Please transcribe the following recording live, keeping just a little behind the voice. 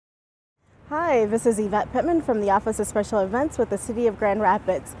Hi, this is Evette Pittman from the Office of Special Events with the City of Grand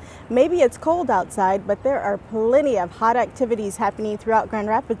Rapids. Maybe it's cold outside, but there are plenty of hot activities happening throughout Grand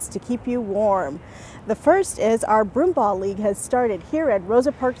Rapids to keep you warm. The first is our Broomball League has started here at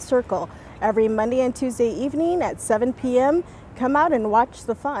Rosa Parks Circle. Every Monday and Tuesday evening at 7 p.m., come out and watch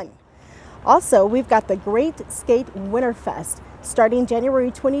the fun. Also, we've got the Great Skate Winterfest starting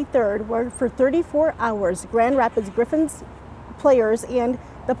January 23rd, where for 34 hours, Grand Rapids Griffins players and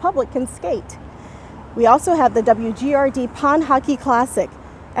the public can skate. We also have the WGRD Pond Hockey Classic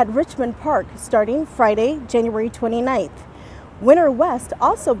at Richmond Park starting Friday, January 29th. Winter West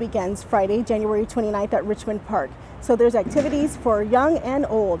also begins Friday, January 29th at Richmond Park. So there's activities for young and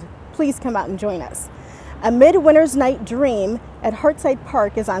old. Please come out and join us. A Midwinter's Night Dream at Hartside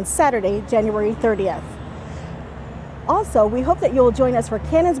Park is on Saturday, January 30th. Also, we hope that you will join us for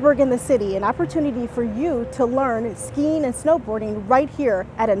Cannonsburg in the City, an opportunity for you to learn skiing and snowboarding right here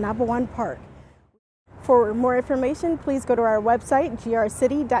at Anabawan Park. For more information, please go to our website,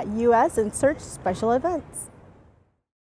 grcity.us, and search Special Events.